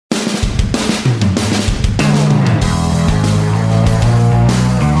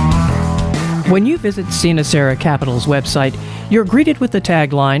When you visit Sinacera Capital's website, you're greeted with the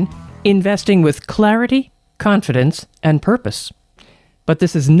tagline, "Investing with clarity, confidence, and purpose." But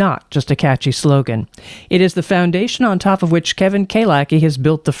this is not just a catchy slogan. It is the foundation on top of which Kevin Kalacki has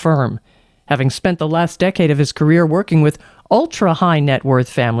built the firm. Having spent the last decade of his career working with ultra-high net worth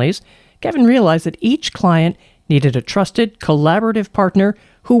families, Kevin realized that each client needed a trusted, collaborative partner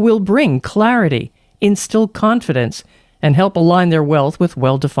who will bring clarity, instill confidence, and help align their wealth with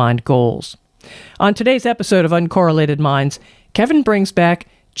well-defined goals. On today's episode of Uncorrelated Minds, Kevin brings back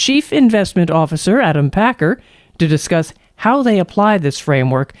Chief Investment Officer Adam Packer to discuss how they apply this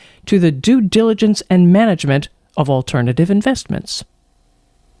framework to the due diligence and management of alternative investments.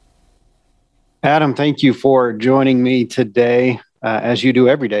 Adam, thank you for joining me today, as you do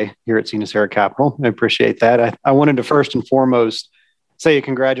every day here at Sinacera Capital. I appreciate that. I wanted to first and foremost say a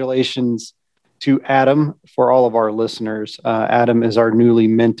congratulations to Adam for all of our listeners. Adam is our newly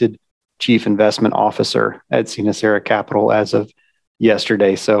minted Chief Investment Officer at Sinacera Capital as of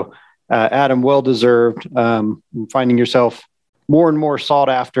yesterday. So, Adam, well-deserved. Finding yourself more and more sought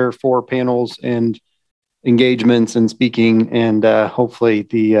after for panels and engagements and speaking, and hopefully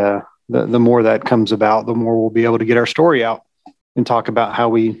the more that comes about, the more we'll be able to get our story out and talk about how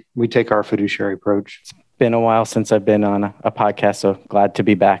we take our fiduciary approach. It's been a while since I've been on a podcast, so glad to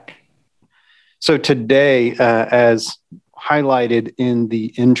be back. So today, as highlighted in the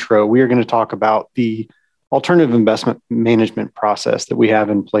intro, we are going to talk about the alternative investment management process that we have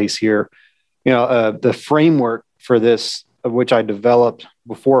in place here. The framework for this, of which I developed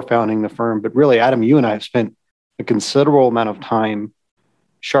before founding the firm, but really, Adam, you and I have spent a considerable amount of time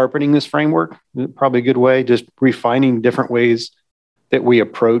sharpening this framework, probably a good way, just refining different ways that we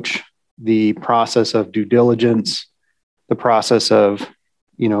approach the process of due diligence, the process of,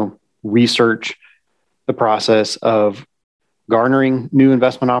 research, the process of garnering new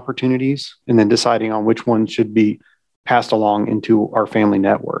investment opportunities, and then deciding on which ones should be passed along into our family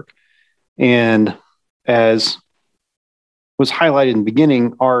network. And as was highlighted in the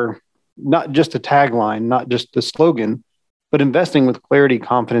beginning, are not just a tagline, not just a slogan, but investing with clarity,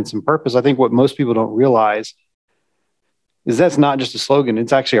 confidence, and purpose. I think what most people don't realize is that's not just a slogan,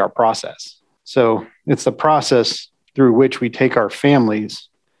 it's actually our process. So it's the process through which we take our families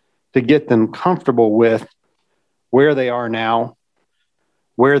to get them comfortable with where they are now,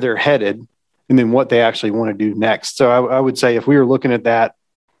 where they're headed, and then what they actually want to do next. So I would say if we were looking at that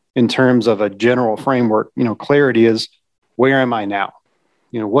in terms of a general framework, clarity is, where am I now?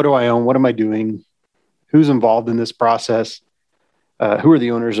 What do I own? What am I doing? Who's involved in this process? Who are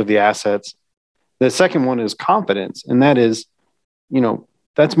the owners of the assets? The second one is confidence. And that is,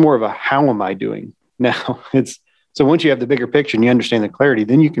 that's more of a how am I doing? Now, so once you have the bigger picture and you understand the clarity,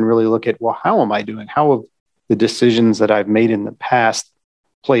 then you can really look at, well, how am I doing? How have the decisions that I've made in the past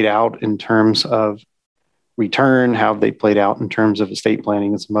played out in terms of return? How have they played out in terms of estate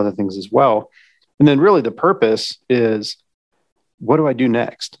planning and some other things as well? And then really the purpose is, what do I do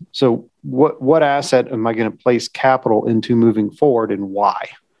next? So what asset am I going to place capital into moving forward, and why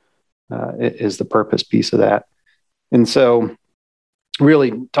is the purpose piece of that? And so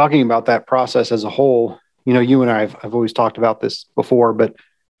really talking about that process as a whole, you and I've always talked about this before, but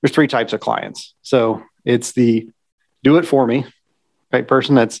there's three types of clients. So it's the do it for me type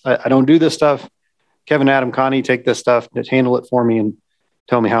person. That's, I don't do this stuff. Kevin, Adam, Connie, take this stuff, just handle it for me and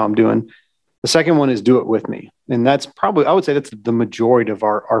tell me how I'm doing. The second one is do it with me. And that's probably, I would say that's the majority of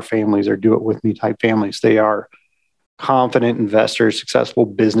our families are do it with me type families. They are confident investors, successful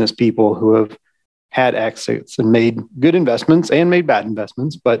business people who have had exits and made good investments and made bad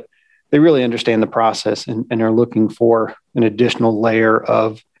investments, but they really understand the process and are looking for an additional layer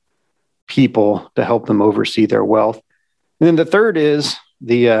of people to help them oversee their wealth. And then the third is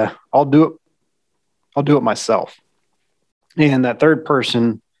the I'll do it myself. And that third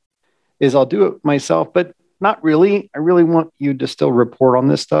person is I'll do it myself, but not really. I really want you to still report on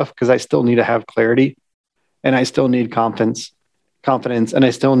this stuff because I still need to have clarity and I still need confidence, and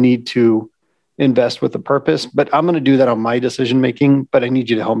I still need to invest with a purpose, but I'm going to do that on my decision-making, but I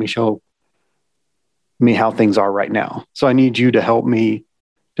need you to help me show me how things are right now. So I need you to help me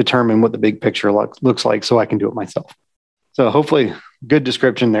determine what the big picture looks like so I can do it myself. So hopefully good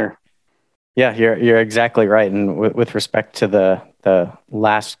description there. Yeah, you're exactly right. And with respect to the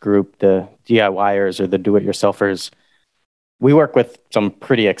last group, the DIYers or the do-it-yourselfers, we work with some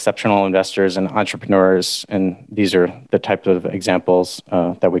pretty exceptional investors and entrepreneurs, and these are the type of examples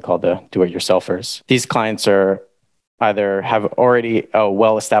that we call the do-it-yourselfers. These clients are either have already a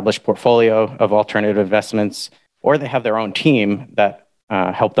well-established portfolio of alternative investments, or they have their own team that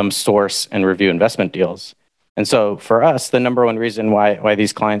help them source and review investment deals. And so for us, the number one reason why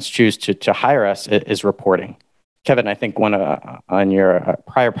these clients choose to hire us is reporting. Kevin, I think on your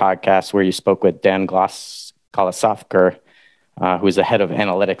prior podcast where you spoke with Dan Kolasovker, who's the head of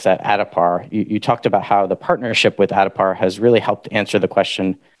analytics at Addepar, you talked about how the partnership with Addepar has really helped answer the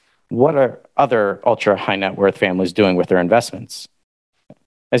question, what are other ultra high net worth families doing with their investments?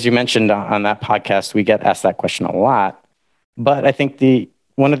 As you mentioned on that podcast, we get asked that question a lot. But I think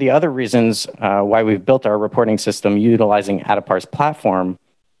one of the other reasons why we've built our reporting system utilizing Addepar's platform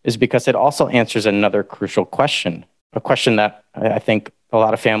is because it also answers another crucial question, a question that I think a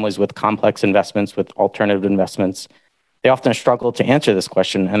lot of families with complex investments, with alternative investments, they often struggle to answer this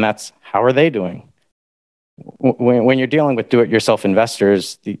question, and that's how are they doing? When you're dealing with do-it-yourself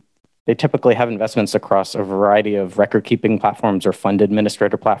investors, they typically have investments across a variety of record-keeping platforms or fund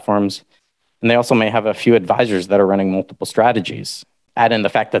administrator platforms, and they also may have a few advisors that are running multiple strategies. Add in the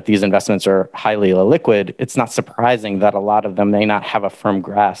fact that these investments are highly illiquid, it's not surprising that a lot of them may not have a firm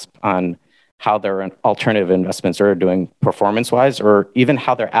grasp on how their alternative investments are doing performance-wise, or even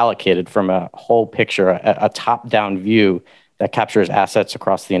how they're allocated from a whole picture, a top-down view that captures assets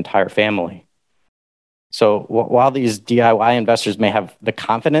across the entire family. So while these DIY investors may have the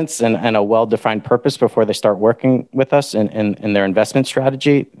confidence and a well-defined purpose before they start working with us in their investment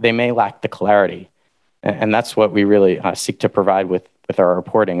strategy, they may lack the clarity. And that's what we really seek to provide with our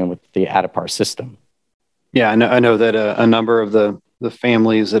reporting and with the Addepar system. Yeah, I know that a number of the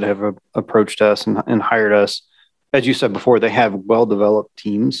families that have approached us and hired us, as you said before, they have well-developed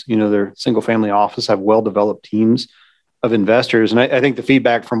teams. Their single-family office have well-developed teams of investors. And I think the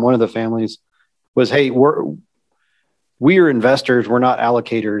feedback from one of the families was, hey, we are investors, we're not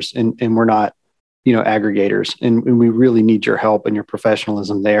allocators, and we're not, aggregators. And we really need your help and your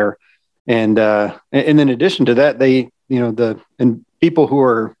professionalism there. And in addition to that, they, and people who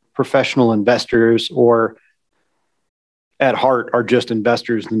are professional investors or at heart are just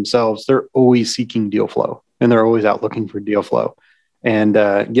investors themselves, they're always seeking deal flow and they're always out looking for deal flow. And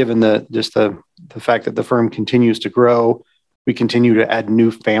given the fact that the firm continues to grow, we continue to add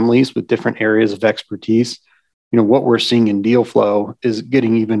new families with different areas of expertise. What we're seeing in deal flow is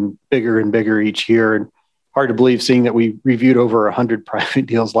getting even bigger and bigger each year. And hard to believe, seeing that we reviewed over 100 private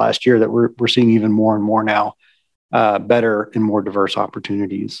deals last year, that we're seeing even more and more now, better and more diverse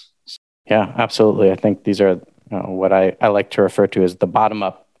opportunities. Yeah, absolutely. I think these are what I like to refer to as the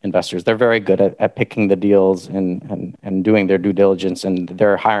bottom-up investors. They're very good at picking the deals and doing their due diligence, and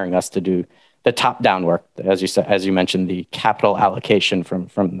they're hiring us to do the top-down work, as you mentioned, the capital allocation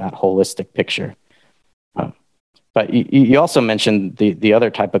from that holistic picture. But you also mentioned the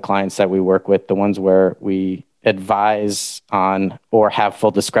other type of clients that we work with, the ones where we advise on or have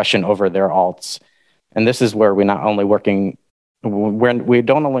full discretion over their alts. And this is where we don't only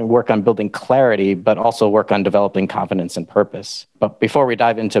work on building clarity, but also work on developing confidence and purpose. But before we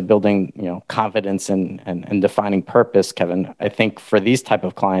dive into building, confidence and defining purpose, Kevin, I think for these type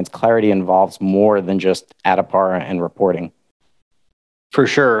of clients, clarity involves more than just Addepar and reporting. For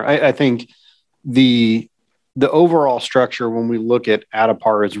sure. I think the overall structure when we look at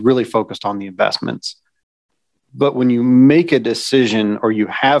Addepar is really focused on the investments. But when you make a decision or you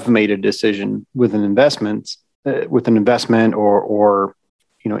have made a decision with an investment or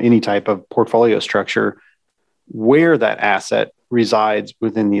any type of portfolio structure, where that asset resides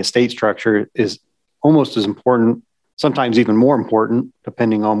within the estate structure is almost as important, sometimes even more important,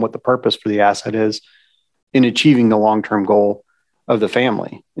 depending on what the purpose for the asset is, in achieving the long-term goal of the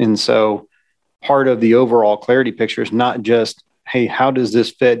family. And so part of the overall clarity picture is not just, hey, how does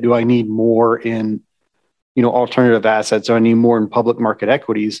this fit? Do I need more in alternative assets? Do I need more in public market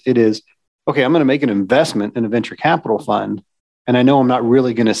equities? It is, okay, I'm going to make an investment in a venture capital fund, and I know I'm not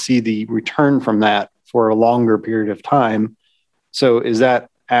really going to see the return from that for a longer period of time. So is that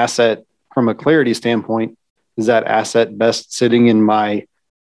asset, from a clarity standpoint, is that asset best sitting in my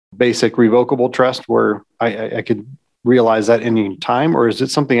basic revocable trust where I could realize that any time? Or is it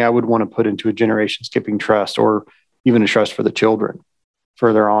something I would want to put into a generation skipping trust or even a trust for the children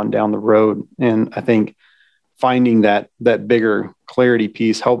further on down the road? And I think finding that bigger clarity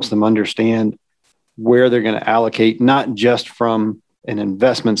piece helps them understand where they're going to allocate, not just from an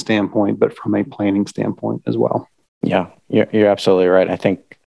investment standpoint, but from a planning standpoint as well. Yeah, you're absolutely right. I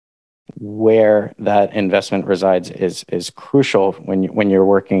think where that investment resides is crucial when you're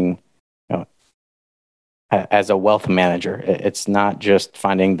working as a wealth manager. It's not just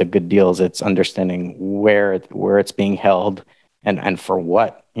finding the good deals; it's understanding where it's being held and for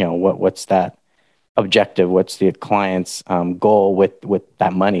what. What's that objective? What's the client's goal with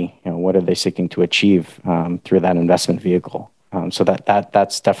that money? What are they seeking to achieve through that investment vehicle? So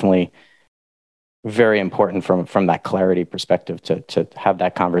that's definitely very important from that clarity perspective to have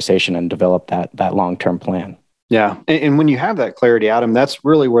that conversation and develop that long-term plan. Yeah. And when you have that clarity, Adam, that's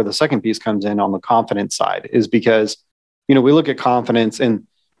really where the second piece comes in on the confidence side, is because, we look at confidence, and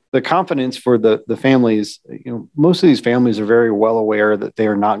the confidence for the families, most of these families are very well aware that they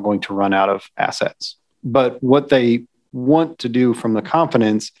are not going to run out of assets. But what they want to do from the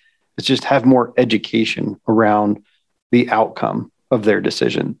confidence is just have more education around the outcome of their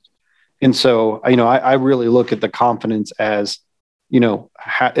decision. And so, I really look at the confidence as,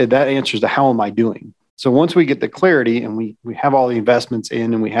 that answers to how am I doing? So once we get the clarity and we have all the investments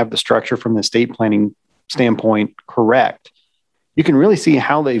in and we have the structure from the estate planning standpoint correct, you can really see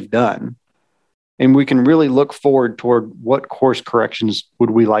how they've done. And we can really look forward toward what course corrections would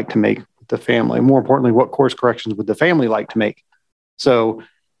we like to make with the family. More importantly, what course corrections would the family like to make? So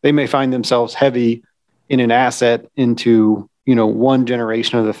they may find themselves heavy in an asset into, one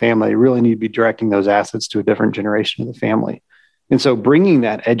generation of the family. They really need to be directing those assets to a different generation of the family. And so bringing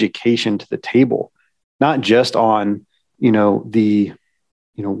that education to the table, not just on,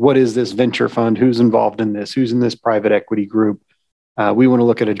 what is this venture fund? Who's involved in this? Who's in this private equity group? We want to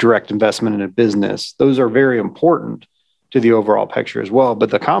look at a direct investment in a business. Those are very important to the overall picture as well. But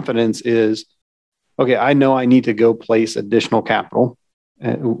the confidence is, okay, I know I need to go place additional capital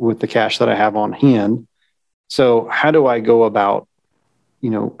with the cash that I have on hand. So how do I go about,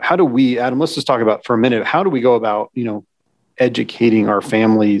 how do we, Adam, let's just talk about for a minute, how do we go about, educating our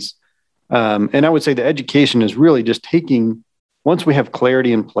families? And I would say the education is really just taking, once we have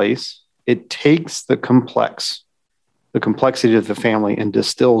clarity in place, it takes the complexity of the family and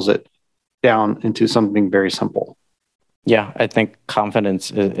distills it down into something very simple. Yeah, I think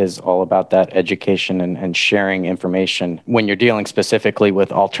confidence is all about that education and sharing information. When you're dealing specifically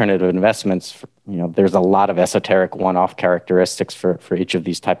with alternative investments, there's a lot of esoteric one-off characteristics for each of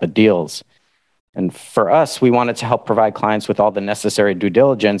these type of deals. And for us, we wanted to help provide clients with all the necessary due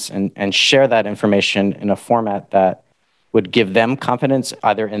diligence and share that information in a format that would give them confidence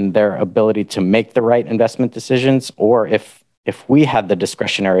either in their ability to make the right investment decisions, or if we had the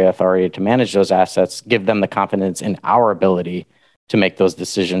discretionary authority to manage those assets, give them the confidence in our ability to make those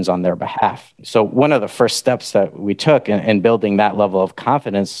decisions on their behalf. So one of the first steps that we took in building that level of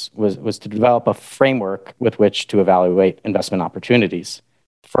confidence was to develop a framework with which to evaluate investment opportunities.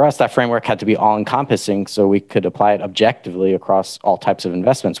 For us, that framework had to be all-encompassing so we could apply it objectively across all types of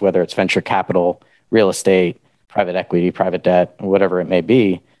investments, whether it's venture capital, real estate, private equity, private debt, whatever it may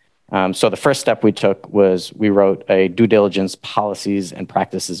be. So the first step we took was we wrote a due diligence policies and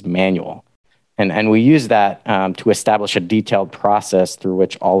practices manual. And we use that to establish a detailed process through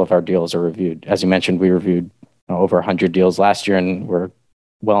which all of our deals are reviewed. As you mentioned, we reviewed over 100 deals last year, and we're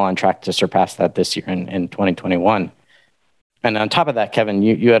well on track to surpass that this year in 2021. And on top of that, Kevin,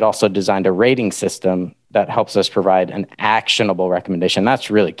 you had also designed a rating system that helps us provide an actionable recommendation. That's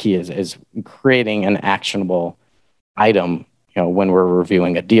really key, is creating an actionable item when we're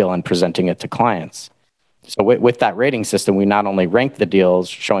reviewing a deal and presenting it to clients. So with that rating system, we not only rank the deals,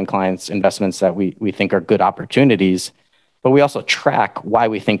 showing clients investments that we think are good opportunities, but we also track why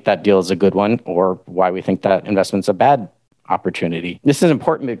we think that deal is a good one or why we think that investment's a bad opportunity. This is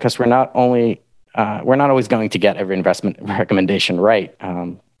important because we're not always going to get every investment recommendation right.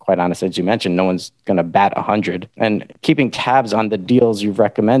 Quite honest, as you mentioned, no one's going to bat 100. And keeping tabs on the deals you've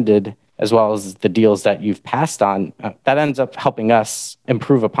recommended, as well as the deals that you've passed on, that ends up helping us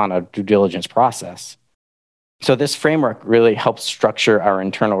improve upon our due diligence process. So this framework really helps structure our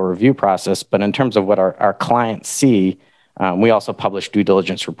internal review process, but in terms of what our clients see, we also publish due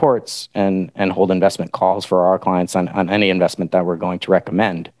diligence reports and hold investment calls for our clients on any investment that we're going to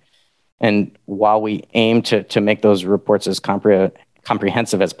recommend. And while we aim to make those reports as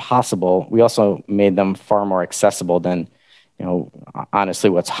comprehensive as possible, we also made them far more accessible than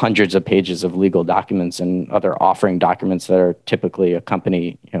honestly, what's hundreds of pages of legal documents and other offering documents that are typically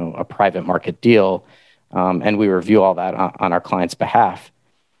accompany, a private market deal. And we review all that on our clients' behalf.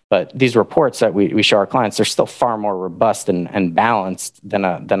 But these reports that we show our clients, they're still far more robust and balanced than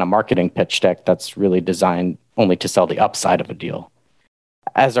a marketing pitch deck that's really designed only to sell the upside of a deal.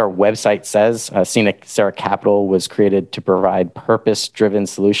 As our website says, Scenic Serra Capital was created to provide purpose-driven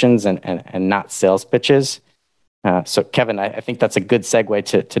solutions and not sales pitches. So Kevin, I think that's a good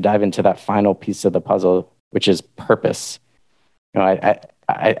segue to dive into that final piece of the puzzle, which is purpose.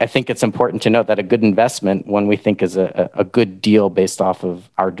 I think it's important to note that a good investment, one we think is a good deal based off of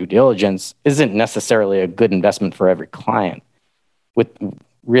our due diligence, isn't necessarily a good investment for every client.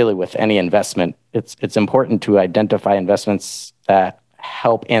 With any investment, it's important to identify investments that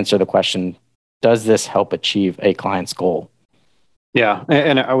help answer the question, does this help achieve a client's goal? Yeah,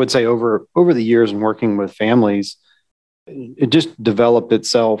 and I would say over the years and working with families, it just developed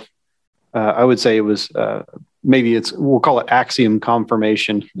itself. I would say it was we'll call it axiom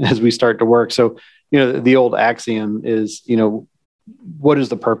confirmation as we start to work. So, the old axiom is, what is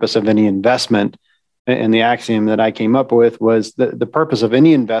the purpose of any investment? And the axiom that I came up with was the purpose of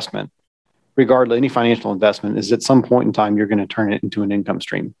any investment, regardless, any financial investment, is at some point in time, you're going to turn it into an income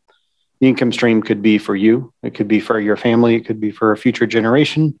stream. The income stream could be for you. It could be for your family. It could be for a future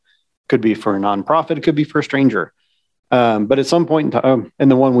generation. It could be for a nonprofit. It could be for a stranger. But at some point in time,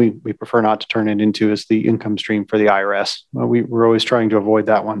 and the one we prefer not to turn it into is the income stream for the IRS. We're always trying to avoid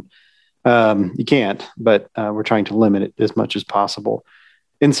that one. You can't, but we're trying to limit it as much as possible.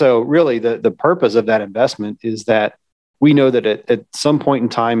 And so really the purpose of that investment is that we know that at some point in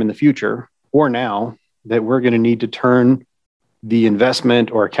time in the future or now that we're going to need to turn the investment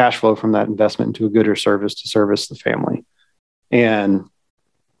or cash flow from that investment into a good or service to service the family. And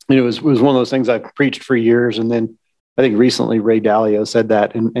it was one of those things I've preached for years. And then I think recently Ray Dalio said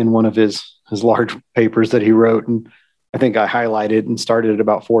that in one of his large papers that he wrote. And I think I highlighted and started it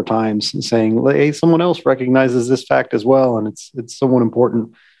about 4 times saying, hey, someone else recognizes this fact as well. And it's somewhat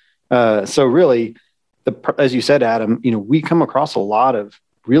important. So really, as you said, Adam, we come across a lot of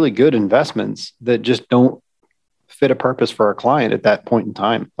really good investments that just don't fit a purpose for our client at that point in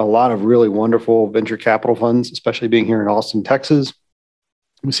time. A lot of really wonderful venture capital funds, especially being here in Austin, Texas.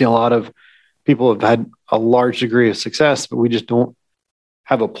 We see a lot of people have had a large degree of success, but we just don't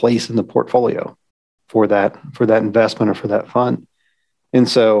have a place in the portfolio for that investment or for that fund. And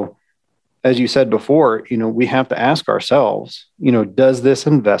so, as you said before, we have to ask ourselves, does this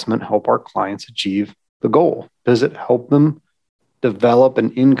investment help our clients achieve the goal? Does it help them develop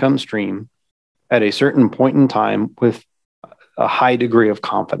an income stream at a certain point in time with a high degree of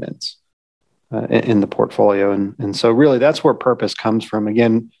confidence in the portfolio? And so really that's where purpose comes from.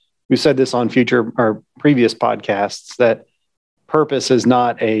 Again, we said this on previous podcasts, that purpose is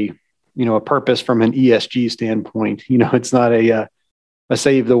not a purpose from an ESG standpoint. It's not a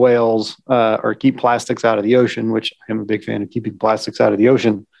save the whales or keep plastics out of the ocean, which I'm a big fan of keeping plastics out of the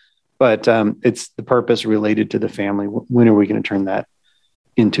ocean. But it's the purpose related to the family. When are we going to turn that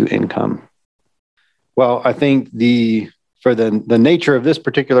into income? Well, I think for the nature of this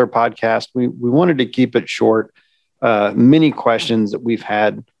particular podcast, we wanted to keep it short. Many questions that we've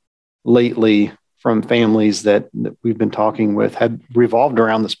had lately from families that we've been talking with had revolved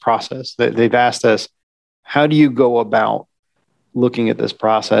around this process. They've asked us, how do you go about looking at this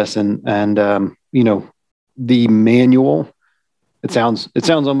process? And the manual, it sounds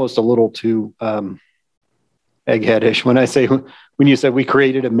almost a little too eggheadish when you said we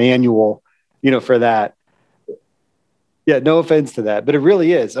created a manual, for that. Yeah, no offense to that, but it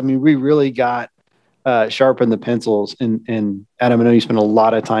really is. I mean, we really got sharpen the pencils. And Adam, I know you spent a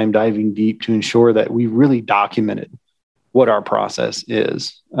lot of time diving deep to ensure that we really documented what our process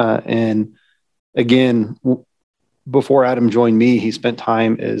is. And again, before Adam joined me, he spent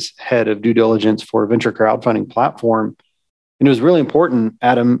time as head of due diligence for a venture crowdfunding platform. And it was really important,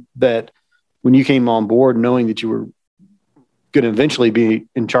 Adam, that when you came on board, knowing that you were going to eventually be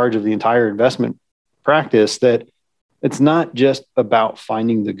in charge of the entire investment practice, that it's not just about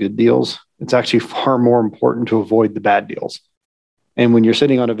finding the good deals. It's actually far more important to avoid the bad deals. And when you're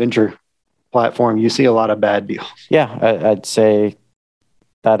sitting on a venture platform, you see a lot of bad deals. Yeah, I'd say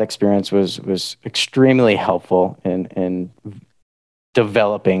that experience was extremely helpful in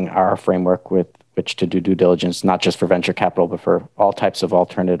developing our framework with which to do due diligence, not just for venture capital, but for all types of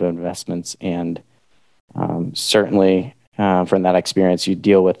alternative investments. And certainly from that experience, you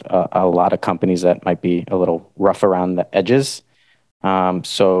deal with a lot of companies that might be a little rough around the edges.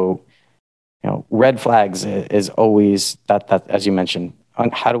 So, red flags is always that, as you mentioned,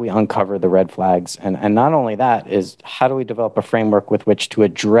 how do we uncover the red flags? And not only that, is how do we develop a framework with which to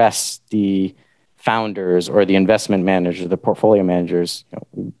address the founders or the investment managers, the portfolio managers?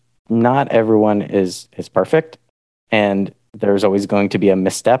 Not everyone is perfect, and there's always going to be a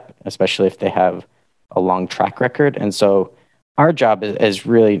misstep, especially if they have a long track record. And so our job is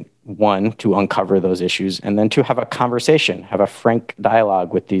really, one, to uncover those issues, and then to have a conversation, have a frank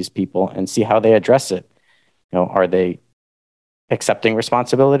dialogue with these people and see how they address it. Are they accepting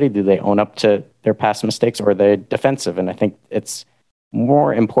responsibility? Do they own up to their past mistakes, or are they defensive? And I think it's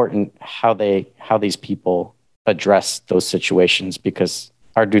more important how these people address those situations, because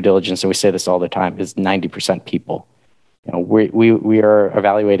our due diligence, and we say this all the time, is 90% people. We are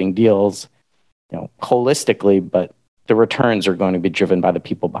evaluating deals, holistically, but the returns are going to be driven by the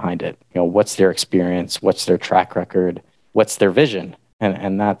people behind it. What's their experience? What's their track record? What's their vision?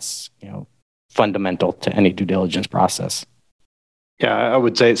 And that's, fundamental to any due diligence process. Yeah, I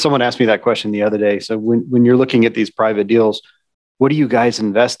would say someone asked me that question the other day. So when you're looking at these private deals, what do you guys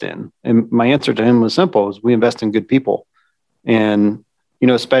invest in? And my answer to him was simple: is we invest in good people. And,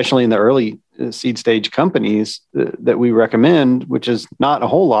 especially in the early seed stage companies that we recommend, which is not a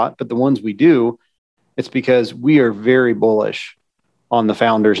whole lot, but the ones we do, it's because we are very bullish on the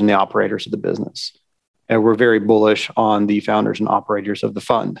founders and the operators of the business. And we're very bullish on the founders and operators of the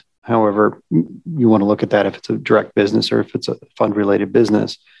fund. However, you want to look at that if it's a direct business or if it's a fund related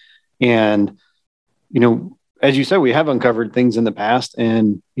business. And, as you said, we have uncovered things in the past,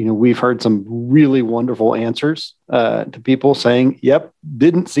 and, we've heard some really wonderful answers to people saying, yep,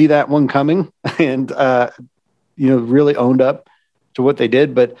 didn't see that one coming, and, really owned up to what they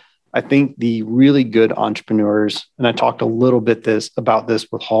did. But I think the really good entrepreneurs, and I talked a little bit about this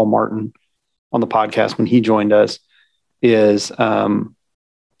with Hall Martin on the podcast when he joined us, is,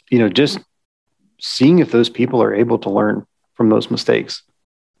 just seeing if those people are able to learn from those mistakes.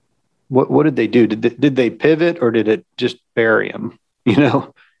 What did they do? Did they pivot, or did it just bury them?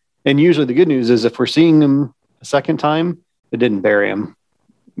 And usually the good news is if we're seeing them a second time, it didn't bury them.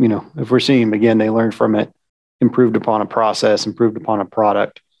 If we're seeing them again, they learned from it, improved upon a process, improved upon a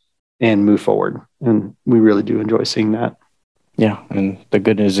product, and move forward. And we really do enjoy seeing that. Yeah. And the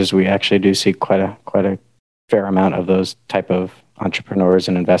good news is we actually do see quite a fair amount of those type of entrepreneurs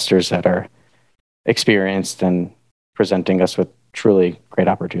and investors that are experienced and presenting us with truly great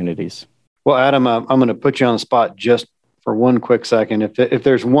opportunities. Well, Adam, I'm going to put you on the spot just for one quick second. If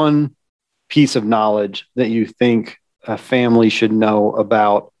there's one piece of knowledge that you think a family should know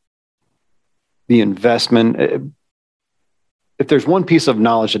about the investment, if there's one piece of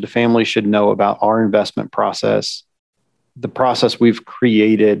knowledge that the family should know about our investment process, the process we've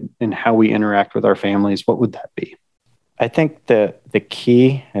created and how we interact with our families, what would that be? I think the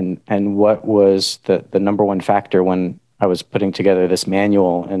key and what was the number one factor when I was putting together this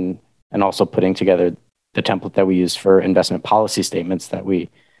manual and also putting together the template that we use for investment policy statements that we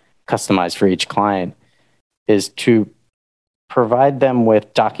customize for each client is to provide them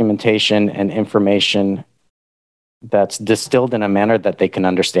with documentation and information that's distilled in a manner that they can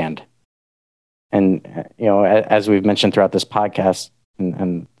understand. And, as we've mentioned throughout this podcast,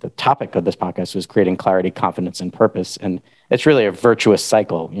 and the topic of this podcast was creating clarity, confidence, and purpose. And it's really a virtuous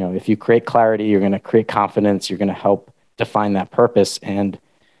cycle. If you create clarity, you're going to create confidence, you're going to help define that purpose. And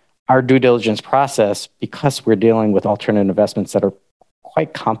our due diligence process, because we're dealing with alternative investments that are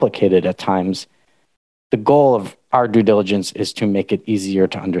quite complicated at times, the goal of our due diligence is to make it easier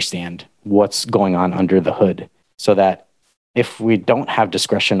to understand what's going on under the hood, so that if we don't have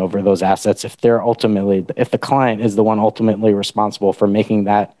discretion over those assets, if the client is the one ultimately responsible for making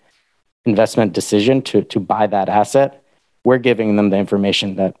that investment decision to buy that asset, we're giving them the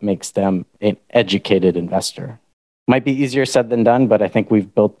information that makes them an educated investor. Might be easier said than done, but I think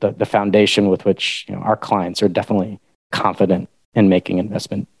we've built the foundation with which our clients are definitely confident in making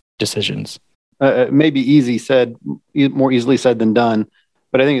investment decisions. Maybe more easily said than done,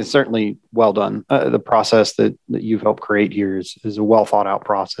 but I think it's certainly well done. The process that you've helped create here is a well thought out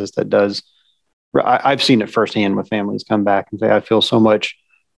process that does. I've seen it firsthand with families come back and say, I feel so much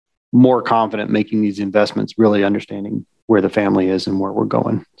more confident making these investments, really understanding where the family is and where we're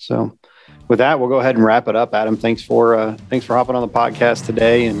going. So with that, we'll go ahead and wrap it up. Adam, thanks for hopping on the podcast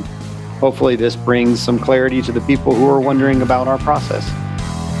today. And hopefully this brings some clarity to the people who are wondering about our process.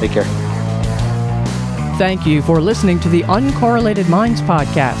 Take care. Thank you for listening to the Uncorrelated Minds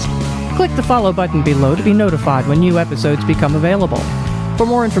podcast. Click the follow button below to be notified when new episodes become available. For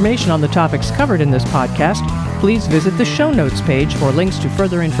more information on the topics covered in this podcast, please visit the show notes page for links to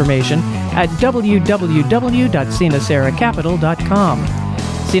further information at www.sinaceracapital.com.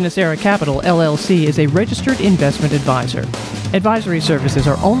 Sinacera Capital, LLC is a registered investment advisor. Advisory services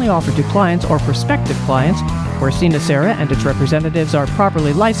are only offered to clients or prospective clients where Sinacera and its representatives are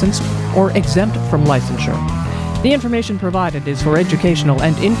properly licensed or exempt from licensure. The information provided is for educational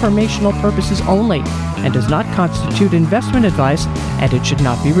and informational purposes only and does not constitute investment advice, and it should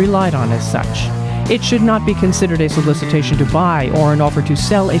not be relied on as such. It should not be considered a solicitation to buy or an offer to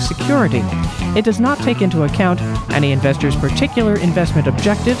sell a security. It does not take into account any investor's particular investment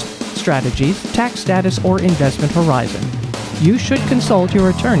objectives, strategies, tax status, or investment horizon. You should consult your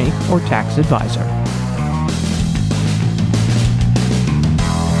attorney or tax advisor.